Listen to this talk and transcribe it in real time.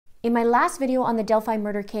In my last video on the Delphi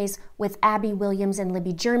murder case with Abby Williams and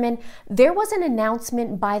Libby German, there was an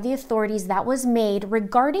announcement by the authorities that was made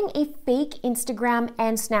regarding a fake Instagram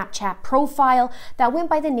and Snapchat profile that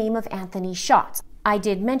went by the name of Anthony Shots. I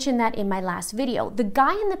did mention that in my last video. The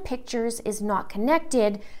guy in the pictures is not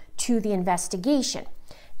connected to the investigation.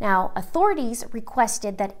 Now, authorities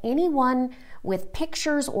requested that anyone with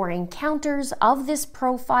pictures or encounters of this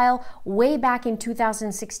profile way back in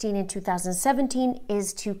 2016 and 2017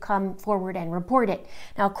 is to come forward and report it.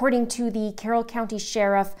 Now, according to the Carroll County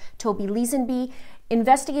Sheriff Toby Leesenby,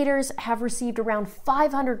 investigators have received around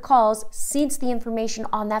 500 calls since the information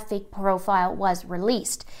on that fake profile was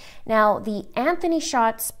released. Now, the Anthony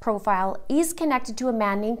Shots profile is connected to a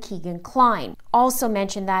man named KEGAN KLINE. Also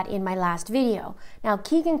mentioned that in my last video. Now,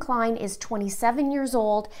 KEGAN KLINE is 27 years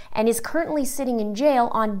old and is currently sitting in jail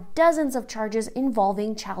on dozens of charges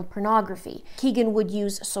involving child pornography. KEGAN would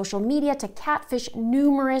use social media to catfish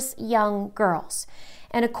numerous young girls.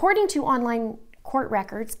 And according to online court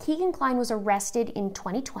records, KEGAN KLINE was arrested in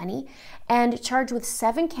 2020 and charged with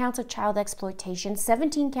 7 counts of child exploitation,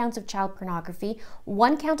 17 counts of child pornography,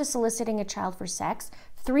 1 count of soliciting a child for sex,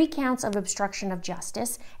 3 counts of obstruction of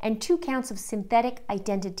justice, and 2 counts of synthetic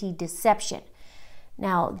identity deception.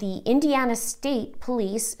 Now, the Indiana State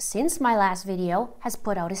Police, since my last video, has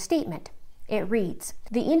put out a statement. It reads,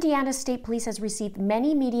 "The Indiana State Police has received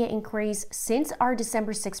many media inquiries since our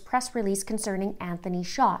December 6th press release concerning Anthony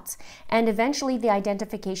Shots and eventually the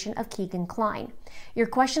identification of KEGAN KLINE. Your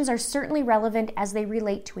questions are certainly relevant as they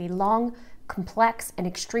relate to a long, complex, and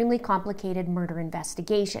extremely complicated murder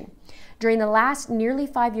investigation. During the last nearly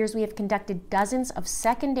 5 years, we have conducted dozens of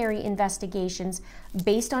secondary investigations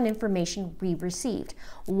based on information we received.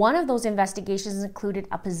 One of those investigations included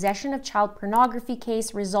a possession of child pornography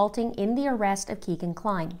case resulting in the arrest of KEGAN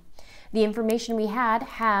KLINE. The information we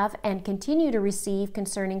have, and continue to receive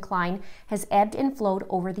concerning KLINE has ebbed and flowed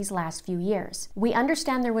over these last few years. We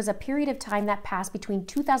understand there was a period of time that passed between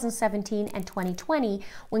 2017 and 2020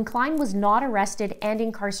 when KLINE was not arrested and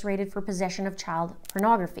incarcerated for possession of child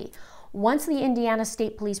pornography. Once the Indiana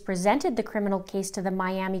State Police presented the criminal case to the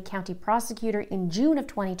Miami County prosecutor in June of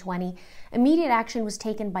 2020, immediate action was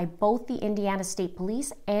taken by both the Indiana State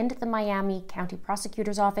Police and the Miami County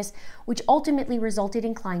Prosecutor's Office, which ultimately resulted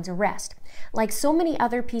in KLINE's arrest. Like so many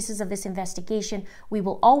other pieces of this investigation, we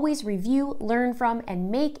will always review, learn from,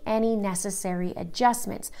 and make any necessary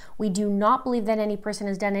adjustments. We do not believe that any person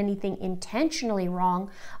has done anything intentionally wrong,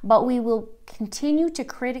 but we will continue to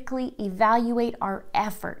critically evaluate our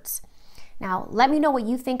efforts." Now, let me know what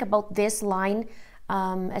you think about this line,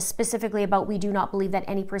 specifically about "we do not believe that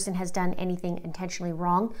any person has done anything intentionally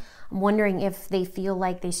wrong." I'm wondering if they feel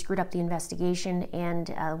like they screwed up the investigation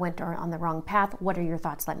and went on the wrong path. What are your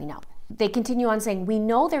thoughts? Let me know. They continue on saying, "We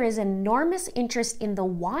know there is enormous interest in the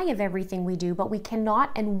why of everything we do, but we cannot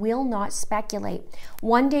and will not speculate.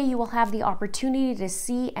 One day you will have the opportunity to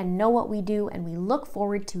see and know what we do, and we look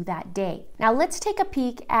forward to that day." Now let's take a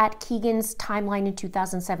peek at KEGAN's timeline in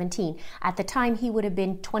 2017. At the time, he would have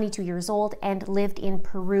been 22 years old and lived in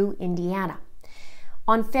Peru, Indiana.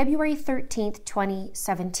 On February 13th,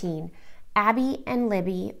 2017, Abby and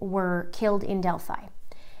Libby were killed in Delphi.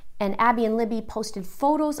 And Abby and Libby posted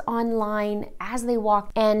photos online as they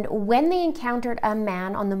walked. And when they encountered a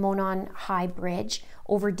man on the Monon High Bridge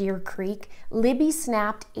over Deer Creek, Libby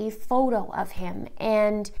snapped a photo of him.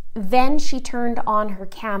 And then she turned on her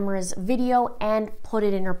camera's video and put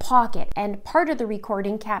it in her pocket. And part of the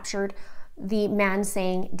recording captured the man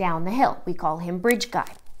saying "down the hill." We call him Bridge Guy.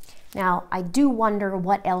 Now, I do wonder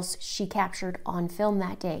what else she captured on film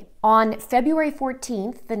that day. On February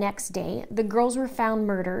 14th, the next day, the girls were found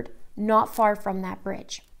murdered not far from that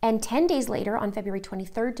bridge. And 10 days later, on February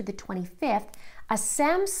 23rd to the 25th, a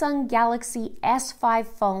Samsung Galaxy S5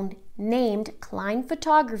 phone named KLINE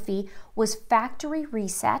Photography was factory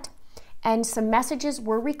reset, and some messages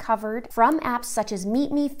were recovered from apps such as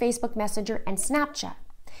MeetMe, Facebook Messenger, and Snapchat.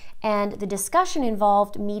 And the discussion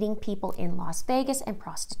involved meeting people in Las Vegas and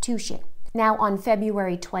prostitution. Now, on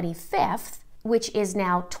February 25th, which is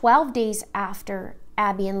now 12 days after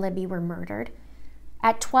Abby and Libby were murdered,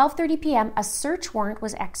 at 12:30 p.m., a search warrant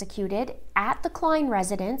was executed at the KLINE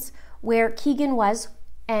residence where KEGAN was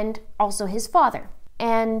and also his father.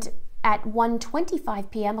 And at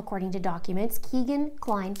 1:25 p.m., according to documents, KEGAN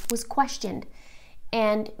KLINE was questioned.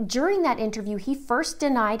 And during that interview, he first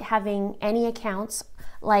denied having any accounts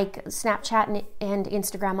like Snapchat and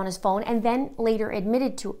Instagram on his phone, and then later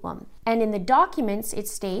admitted to them. And in the documents, it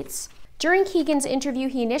states, during KEGAN's interview,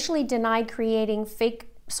 he initially denied creating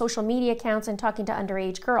fake social media accounts and talking to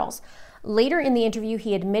underage girls. Later in the interview,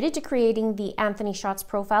 he admitted to creating the Anthony Shots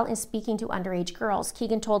profile and speaking to underage girls.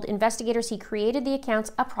 KEGAN told investigators he created the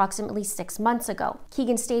accounts approximately 6 months ago.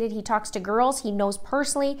 KEGAN stated he talks to girls he knows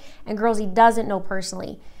personally and girls he doesn't know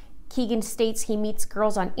personally. KEGAN states he meets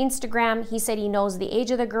girls on Instagram. He said he knows the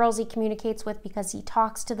age of the girls he communicates with because he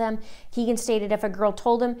talks to them. KEGAN stated if a girl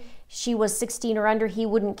told him she was 16 or under, he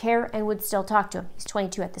wouldn't care and would still talk to him. He's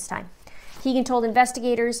 22 at this time. KEGAN told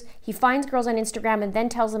investigators he finds girls on Instagram and then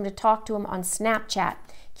tells them to talk to him on Snapchat.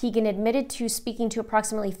 KEGAN admitted to speaking to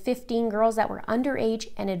approximately 15 girls that were underage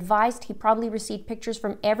and advised he probably received pictures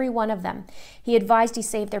from every one of them. He advised he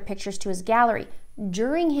saved their pictures to his gallery.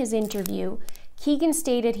 During his interview, KEGAN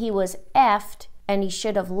stated he was effed and he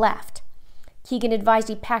should have left. KEGAN advised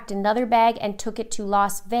he packed another bag and took it to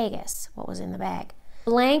Las Vegas. What was in the bag?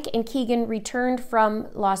 Blank and KEGAN returned from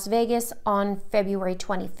Las Vegas on February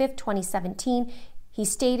 25th, 2017. He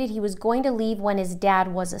stated he was going to leave when his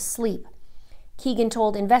dad was asleep. KEGAN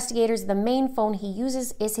told investigators the main phone he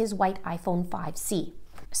uses is his white iPhone 5C.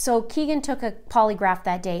 So KEGAN took a polygraph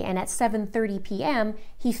that day, and at 7:30 p.m.,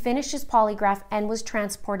 he finished his polygraph and was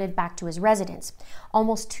transported back to his residence.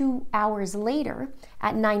 Almost 2 hours later,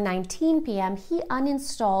 at 9:19 p.m., he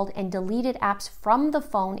uninstalled and deleted apps from the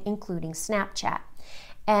phone, including Snapchat.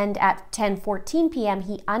 And at 10:14 p.m.,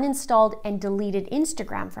 he uninstalled and deleted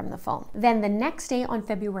Instagram from the phone. Then the next day, on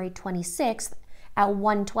February 26th, at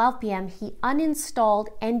 1:12 p.m., he uninstalled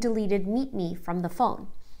and deleted Meet Me from the phone.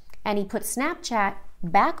 And he put Snapchat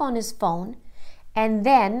back on his phone, and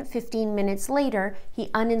then 15 minutes later, he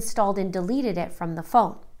uninstalled and deleted it from the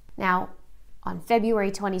phone. Now, on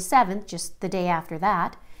February 27th, just the day after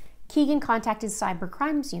that, KEGAN contacted Cyber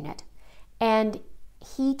Crimes Unit, and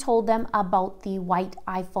he told them about the white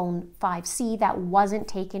iPhone 5C that wasn't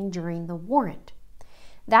taken during the warrant.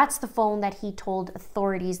 That's the phone that he told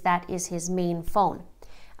authorities that is his main phone.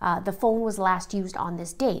 The phone was last used on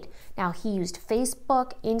this date. Now, he used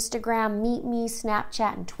Facebook, Instagram, Meet Me,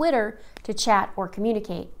 Snapchat, and Twitter to chat or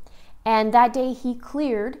communicate. And that day, he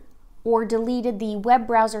cleared or deleted the web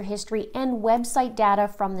browser history and website data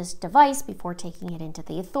from this device before taking it into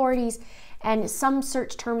the authorities. And some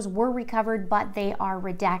search terms were recovered, but they are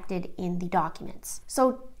redacted in the documents.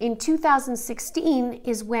 So in 2016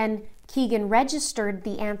 is when KEGAN registered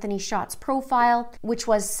the Anthony Shots profile, which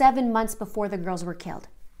was 7 months before the girls were killed.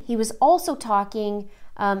 He was also talking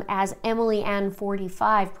as Emily Ann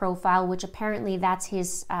 45 profile, which apparently that's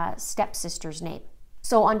his stepsister's name.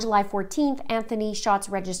 So on July 14th, Anthony Shots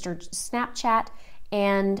registered Snapchat,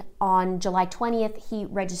 and on July 20th, he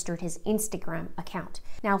registered his Instagram account.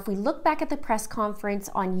 Now, if we look back at the press conference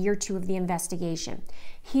on year 2 of the investigation,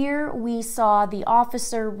 here we saw the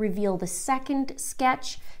officer reveal the second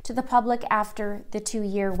sketch to the public after the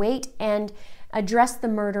 2-year wait and addressed the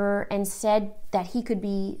murderer and said that he could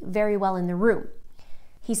be very well in the room.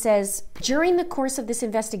 He says, during the course of this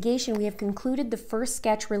investigation, we have concluded the first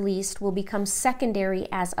sketch released will become secondary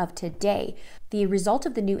as of today. The result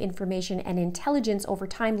of the new information and intelligence over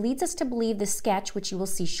time leads us to believe the sketch, which you will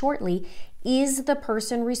see shortly, is the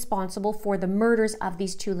person responsible for the murders of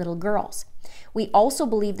these 2 little girls. We also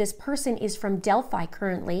believe this person is from Delphi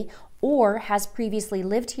currently, or has previously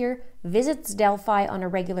lived here, visits Delphi on a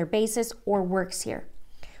regular basis, or works here.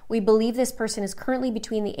 We believe this person is currently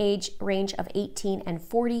between the age range of 18 and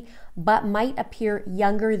 40, but might appear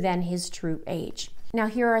younger than his true age. Now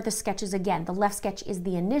here are the sketches again. The left sketch is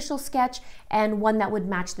the initial sketch and one that would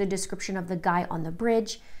match the description of the guy on the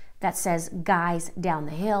bridge that says guys down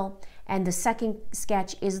the hill. And the second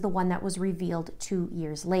sketch is the one that was revealed 2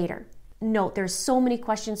 years later. Note, there's so many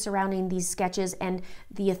questions surrounding these sketches, and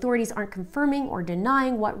the authorities aren't confirming or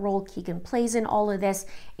denying what role KEGAN plays in all of this.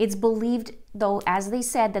 It's believed, though, as they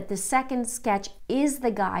said, that the second sketch is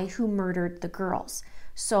the guy who murdered the girls.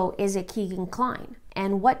 So is it KEGAN KLINE?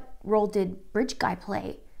 And what role did Bridge Guy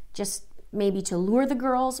play? Just maybe to lure the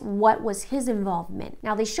girls? What was his involvement?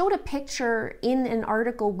 Now, they showed a picture in an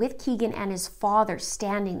article with KEGAN and his father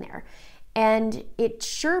standing there, and it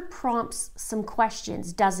sure prompts some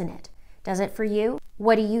questions, doesn't it? Does it for you?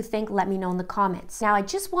 What do you think? Let me know in the comments. Now, I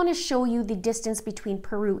just want to show you the distance between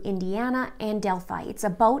Peru, Indiana and Delphi. It's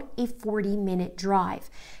about a 40-minute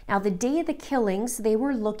drive. Now, the day of the killings, they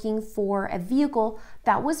were looking for a vehicle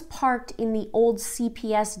that was parked in the old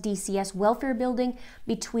CPS DCS welfare building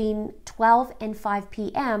between 12 and 5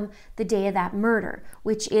 p.m. the day of that murder,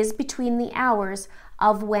 which is between the hours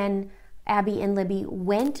of when Abby and Libby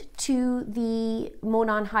went to the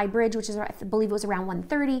Monon High Bridge, which is, I believe it was around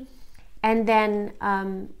 1:30, and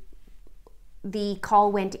then the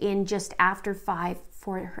call went in just after 5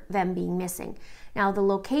 for them being missing. Now, the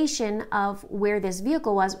location of where this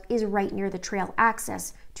vehicle was is right near the trail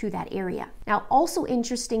access to that area. Now, also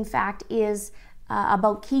interesting fact is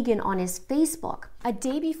about KEGAN on his Facebook. A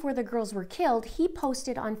day before the girls were killed, he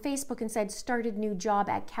posted on Facebook and said, started new job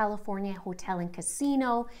at California Hotel and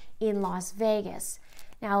Casino in Las Vegas.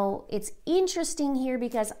 Now, it's interesting here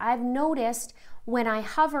because I've noticed when I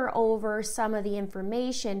hover over some of the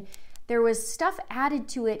information, there was stuff added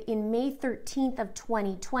to it in May 13th of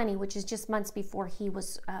 2020, which is just months before he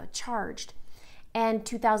was charged. And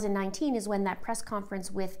 2019 is when that press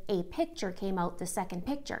conference with a picture came out, the second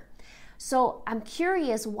picture. So I'm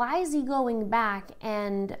curious, why is he going back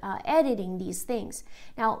and editing these things?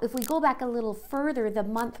 Now, if we go back a little further, the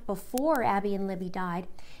month before Abby and Libby died,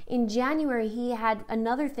 in January, he had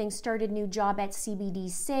another thing, started new job at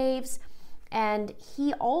CBD Saves, and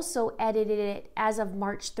he also edited it as of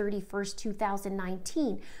March 31st,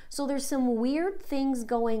 2019. So there's some weird things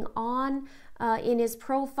going on in his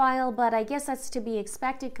profile, but I guess that's to be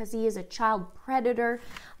expected because he is a child predator.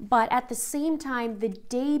 But at the same time, the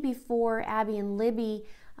day before Abby and Libby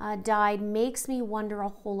died makes me wonder a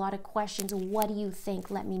whole lot of questions. What do you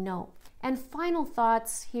think? Let me know. And final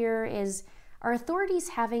thoughts here is, are authorities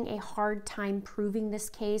having a hard time proving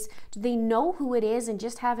this case? Do they know who it is and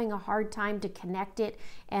just having a hard time to connect it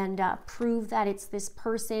and prove that it's this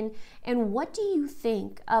person? And what do you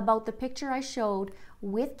think about the picture I showed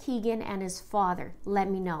with KEGAN and his father?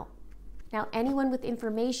 Let me know. Now, anyone with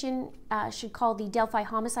information should call the Delphi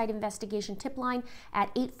Homicide Investigation tip line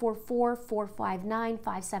at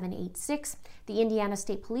 844-459-5786, the Indiana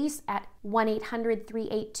State Police at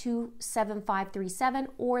 1-800-382-7537,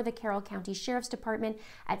 or the Carroll County Sheriff's Department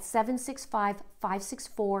at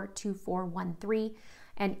 765-564-2413.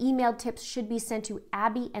 And email tips should be sent to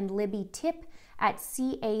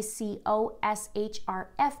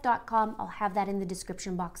abbyandlibbystip@cacoshrf.com. I'll have that in the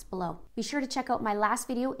description box below. Be sure to check out my last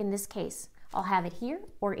video in this case. I'll have it here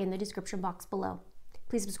or in the description box below.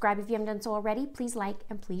 Please subscribe if you haven't done so already. Please like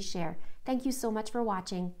and please share. Thank you so much for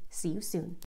watching. See you soon.